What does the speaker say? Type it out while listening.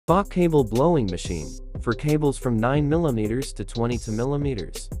FOK Cable Blowing Machine, for cables from 9mm to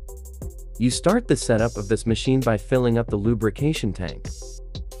 22mm. You start the setup of this machine by filling up the lubrication tank.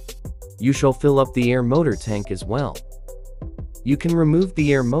 You shall fill up the air motor tank as well. You can remove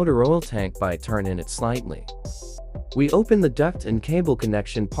the air motor oil tank by turning it slightly. We open the duct and cable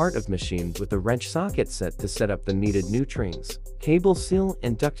connection part of machine with a wrench socket set to set up the needed nutrings, cable seal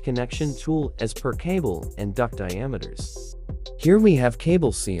and duct connection tool as per cable and duct diameters. Here we have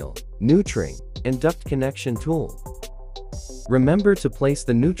cable seal, nutring, and duct connection tool. Remember to place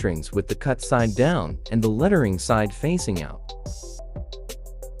the nutrings with the cut side down and the lettering side facing out.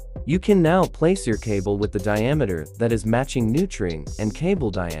 You can now place your cable with the diameter that is matching nutring and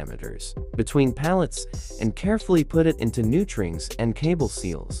cable diameters between pallets and carefully put it into nutrings and cable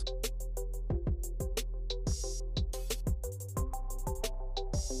seals.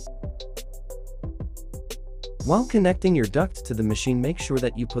 While connecting your duct to the machine, make sure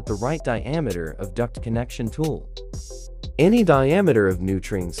that you put the right diameter of duct connection tool. Any diameter of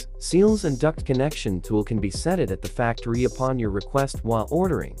nutrings, seals and duct connection tool can be set at the factory upon your request while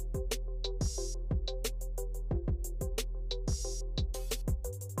ordering.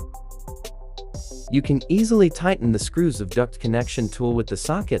 You can easily tighten the screws of duct connection tool with the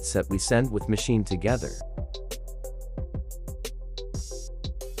socket set we send with machine together.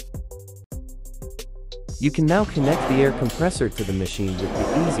 You can now connect the air compressor to the machine with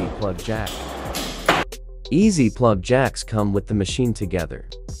the Easy Plug Jack. Easy Plug Jacks come with the machine together.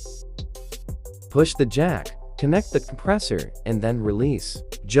 Push the jack, connect the compressor, and then release,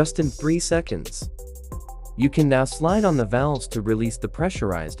 just in 3 seconds. You can now slide on the valves to release the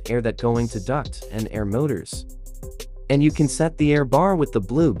pressurized air that going to duct and air motors. And you can set the air bar with the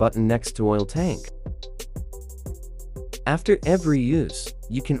blue button next to oil tank. After every use,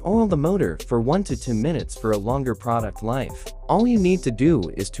 you can oil the motor for 1 to 2 minutes for a longer product life. All you need to do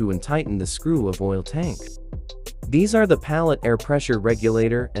is to untighten the screw of oil tank. These are the pallet air pressure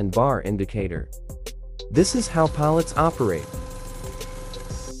regulator and bar indicator. This is how pallets operate.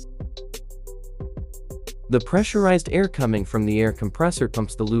 The pressurized air coming from the air compressor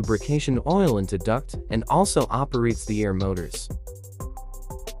pumps the lubrication oil into duct and also operates the air motors.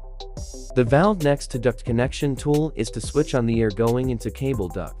 The valve next to duct connection tool is to switch on the air going into cable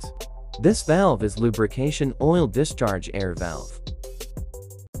duct. This valve is lubrication oil discharge air valve.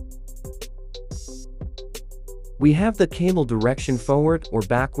 We have the cable direction forward or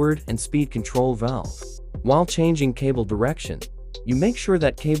backward and speed control valve. While changing cable direction, you make sure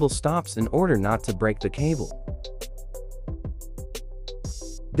that cable stops in order not to break the cable.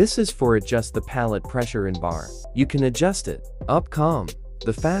 This is for adjust the pallet pressure and bar. You can adjust it. Upcom.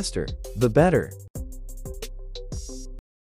 The faster, the better.